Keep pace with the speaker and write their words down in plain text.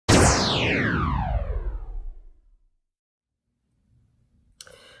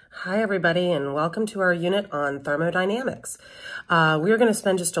Hi, everybody, and welcome to our unit on thermodynamics. We're going to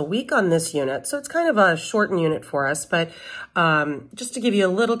spend just a week on this unit, so it's kind of a shortened unit for us, but just to give you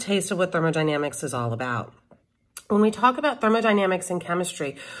a little taste of what thermodynamics is all about. When we talk about thermodynamics in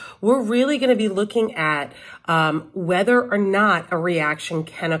chemistry, we're really going to be looking at whether or not a reaction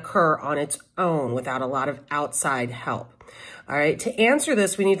can occur on its own without a lot of outside help. All right, to answer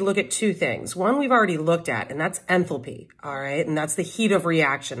this, we need to look at two things. One we've already looked at, and that's enthalpy, all right? And that's the heat of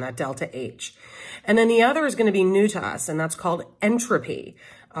reaction, that delta H. And then the other is going to be new to us, and that's called entropy,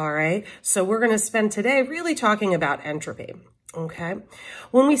 all right? So we're going to spend today really talking about entropy, okay?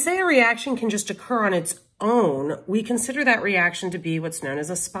 When we say a reaction can just occur on its own, we consider that reaction to be what's known as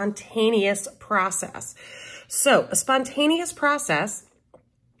a spontaneous process. So a spontaneous process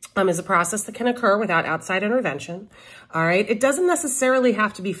is a process that can occur without outside intervention, all right? It doesn't necessarily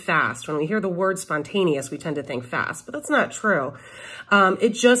have to be fast. When we hear the word spontaneous, we tend to think fast, but that's not true. It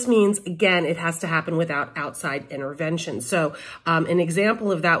just means, again, it has to happen without outside intervention. So an example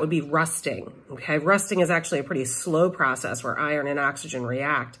of that would be rusting, okay? Rusting is actually a pretty slow process where iron and oxygen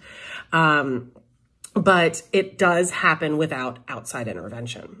react, but it does happen without outside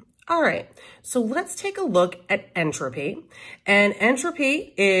intervention. All right, so let's take a look at entropy. And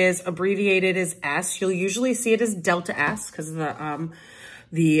entropy is abbreviated as S. You'll usually see it as delta S because of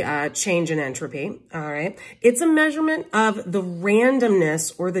the change in entropy. All right, it's a measurement of the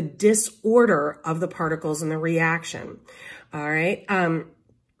randomness or the disorder of the particles in the reaction. All right.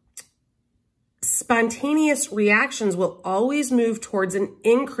 Spontaneous reactions will always move towards an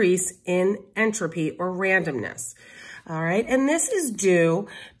increase in entropy or randomness. All right, and this is due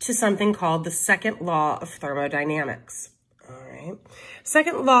to something called the Second Law of Thermodynamics. All right,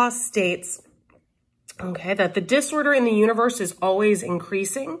 Second Law states, okay, that the disorder in the universe is always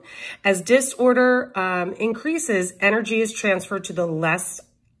increasing. As disorder increases, energy is transferred to the less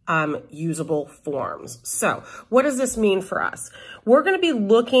usable forms. So what does this mean for us? We're going to be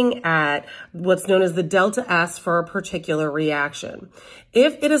looking at what's known as the delta S for a particular reaction.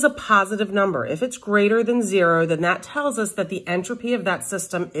 If it is a positive number, if it's greater than 0, then that tells us that the entropy of that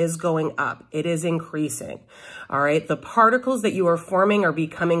system is going up. It is increasing. All right. The particles that you are forming are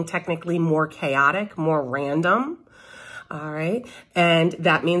becoming technically more chaotic, more random. All right. And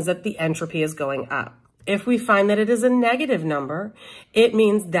that means that the entropy is going up. If we find that it is a negative number, it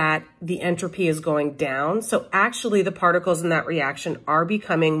means that the entropy is going down. So actually the particles in that reaction are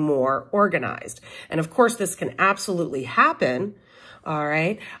becoming more organized. And of course, this can absolutely happen. All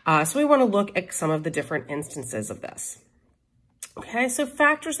right. So we want to look at some of the different instances of this. Okay. So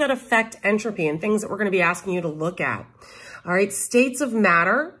factors that affect entropy and things that we're going to be asking you to look at. All right. States of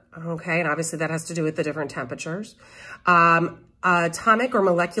matter. Okay. And obviously that has to do with the different temperatures. Atomic or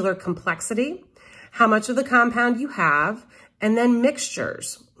molecular complexity. How much of the compound you have, and then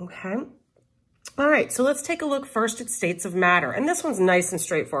mixtures, okay? All right, so let's take a look first at states of matter. And this one's nice and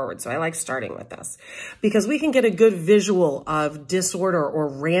straightforward, so I like starting with this because we can get a good visual of disorder or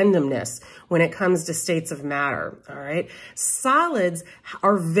randomness when it comes to states of matter, all right? Solids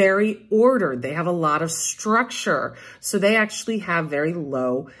are very ordered. They have a lot of structure, so they actually have very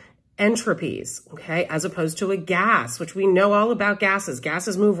low entropies, okay, as opposed to a gas, which we know all about gases.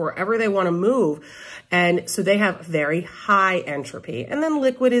 Gases move wherever they want to move, and so they have very high entropy. And then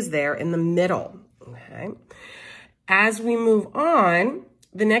liquid is there in the middle, okay? As we move on,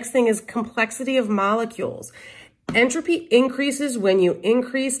 the next thing is complexity of molecules. Entropy increases when you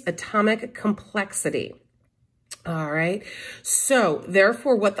increase atomic complexity. All right. So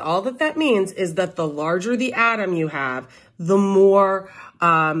therefore, what all that means is that the larger the atom you have, the more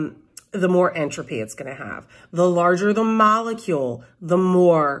entropy it's going to have. The larger the molecule, the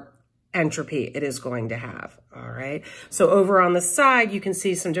more entropy it is going to have. All right. So over on the side, you can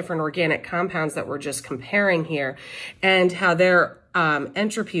see some different organic compounds that we're just comparing here and how their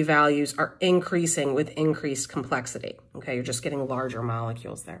entropy values are increasing with increased complexity. Okay. You're just getting larger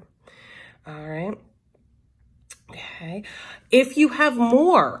molecules there. All right. Okay. If you have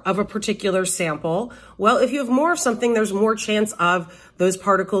more of a particular sample, well, if you have more of something, there's more chance of those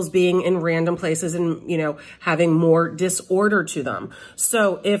particles being in random places and, having more disorder to them.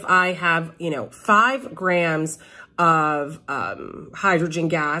 So if I have, 5 grams of hydrogen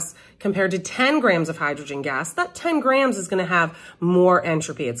gas compared to 10 grams of hydrogen gas, that 10 grams is going to have more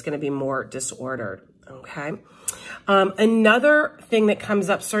entropy. It's going to be more disordered. Okay. Another thing that comes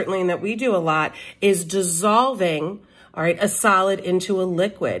up certainly and that we do a lot is dissolving, all right, a solid into a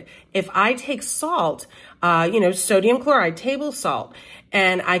liquid. If I take salt, sodium chloride, table salt,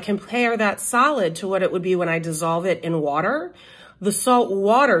 and I compare that solid to what it would be when I dissolve it in water, The salt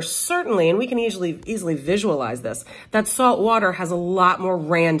water certainly, and we can easily visualize this, that salt water has a lot more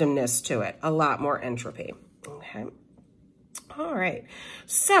randomness to it, a lot more entropy. Okay. All right,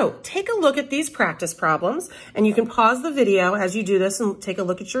 so take a look at these practice problems, and you can pause the video as you do this and take a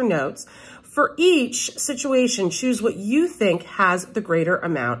look at your notes. For each situation, choose what you think has the greater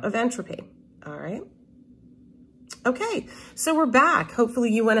amount of entropy. All right. Okay, so we're back.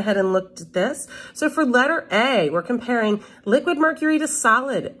 Hopefully you went ahead and looked at this. So for letter A, we're comparing liquid mercury to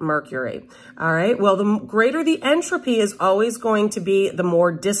solid mercury. All right, well, the greater the entropy is always going to be the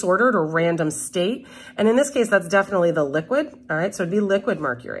more disordered or random state. And in this case, that's definitely the liquid. All right, so it'd be liquid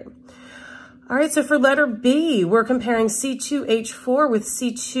mercury. All right, so for letter B, we're comparing C2H4 with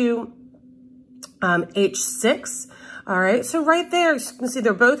C2H6. All right, so right there, you can see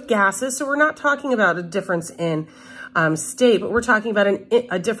they're both gases. So we're not talking about a difference in state, but we're talking about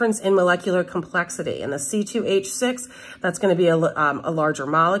a difference in molecular complexity. And the C2H6, that's going to be a larger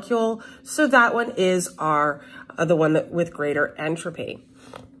molecule. So that one is the one with greater entropy.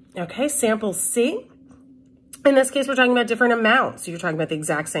 Okay, sample C. In this case, we're talking about different amounts. So you're talking about the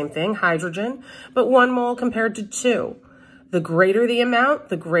exact same thing, hydrogen, but 1 mole compared to 2. The greater the amount,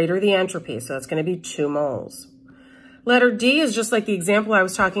 the greater the entropy. So that's going to be 2 moles. Letter D is just like the example I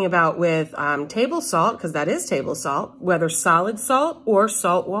was talking about with table salt, because that is table salt, whether solid salt or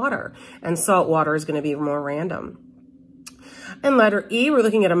salt water. And salt water is going to be more random. And letter E, we're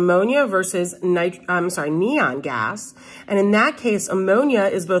looking at ammonia versus neon gas. And in that case, ammonia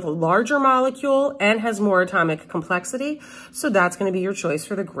is both a larger molecule and has more atomic complexity. So that's going to be your choice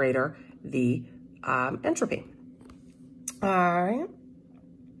for the greater the entropy. All right.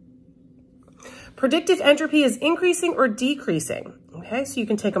 Predictive entropy is increasing or decreasing. Okay, so you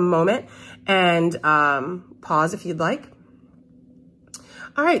can take a moment and pause if you'd like.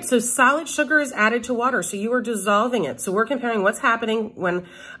 All right, so solid sugar is added to water, so you are dissolving it. So we're comparing what's happening when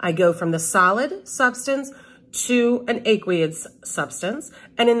I go from the solid substance to an aqueous substance.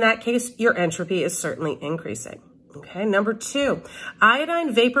 And in that case, your entropy is certainly increasing. Okay, number 2,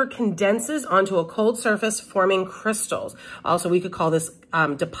 iodine vapor condenses onto a cold surface forming crystals. Also, we could call this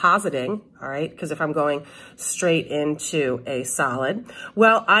depositing, all right, because if I'm going straight into a solid.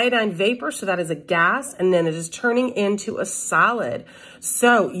 Well, iodine vapor, so that is a gas, and then it is turning into a solid.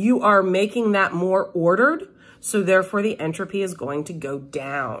 So you are making that more ordered, so therefore the entropy is going to go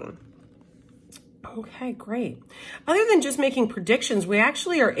down. Okay, great. Other than just making predictions, we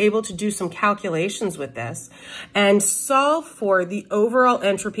actually are able to do some calculations with this and solve for the overall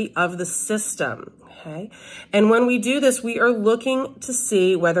entropy of the system, okay? And when we do this, we are looking to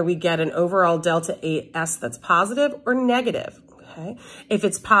see whether we get an overall delta S that's positive or negative, okay? If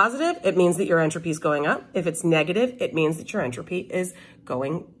it's positive, it means that your entropy is going up. If it's negative, it means that your entropy is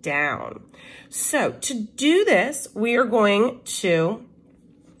going down. So to do this, we are going to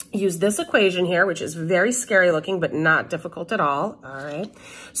use this equation here, which is very scary looking, but not difficult at all. All right.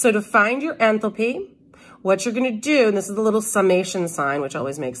 So to find your enthalpy, what you're going to do, and this is the little summation sign, which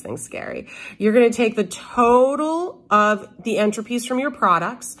always makes things scary. You're going to take the total of the entropies from your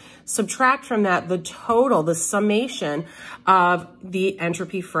products, subtract from that the total, the summation of the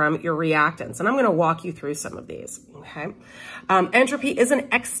entropy from your reactants. And I'm going to walk you through some of these. Okay. Entropy is an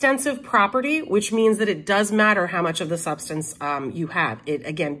extensive property, which means that it does matter how much of the substance you have. It,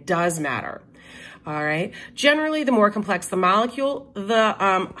 again, does matter. All right. Generally, the more complex the molecule, the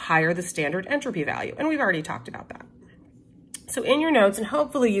higher the standard entropy value. And we've already talked about that. So in your notes, and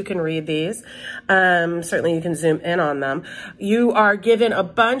hopefully you can read these, certainly you can zoom in on them, you are given a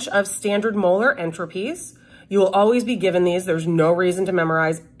bunch of standard molar entropies. You will always be given these. There's no reason to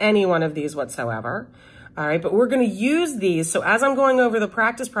memorize any one of these whatsoever. All right, but we're going to use these. So as I'm going over the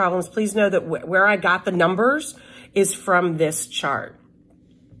practice problems, please know that where I got the numbers is from this chart.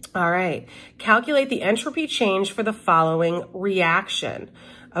 All right, calculate the entropy change for the following reaction.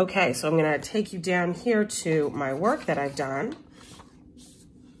 Okay, so I'm going to take you down here to my work that I've done.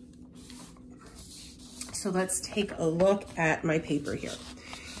 So let's take a look at my paper here.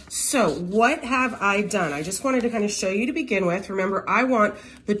 So what have I done? I just wanted to kind of show you to begin with. Remember, I want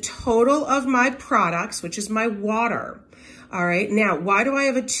the total of my products, which is my water. All right, now, why do I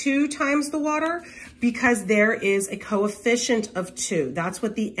have a 2 times the water? Because there is a coefficient of 2. That's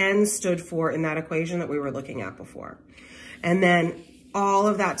what the N stood for in that equation that we were looking at before. And then all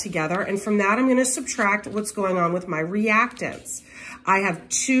of that together. And from that, I'm going to subtract what's going on with my reactants. I have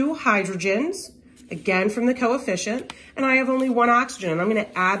 2 hydrogens, again from the coefficient, and I have only 1 oxygen. And I'm going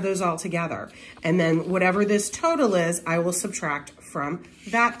to add those all together. And then whatever this total is, I will subtract from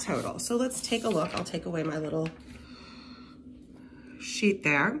that total. So let's take a look. I'll take away my little sheet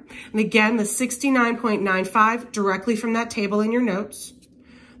there. And again, the 69.95 directly from that table in your notes.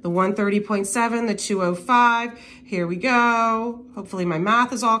 The 130.7, the 205, here we go. Hopefully my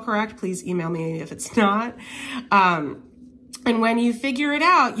math is all correct. Please email me if it's not. And when you figure it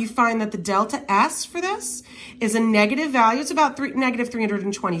out, you find that the delta S for this is a negative value. It's about negative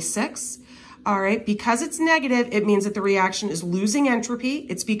 326. All right, because it's negative, it means that the reaction is losing entropy.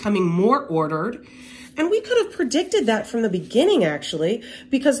 It's becoming more ordered. And we could have predicted that from the beginning, actually,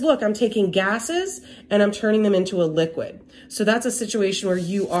 because look, I'm taking gases and I'm turning them into a liquid. So that's a situation where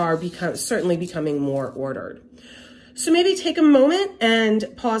you are certainly becoming more ordered. So maybe take a moment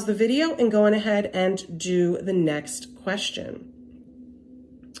and pause the video and go on ahead and do the next question.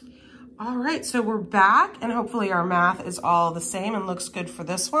 All right, so we're back and hopefully our math is all the same and looks good for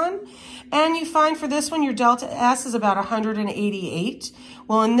this one. And you find for this one, your delta S is about 188.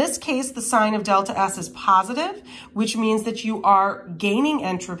 Well, in this case, the sign of delta S is positive, which means that you are gaining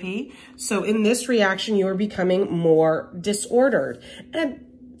entropy. So in this reaction, you are becoming more disordered. And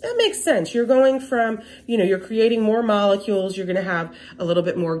that makes sense. You're going from, you're creating more molecules. You're going to have a little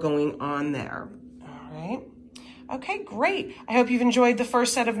bit more going on there. All right. Okay, great. I hope you've enjoyed the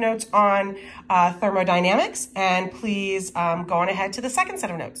first set of notes on thermodynamics, and please go on ahead to the second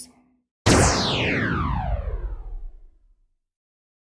set of notes.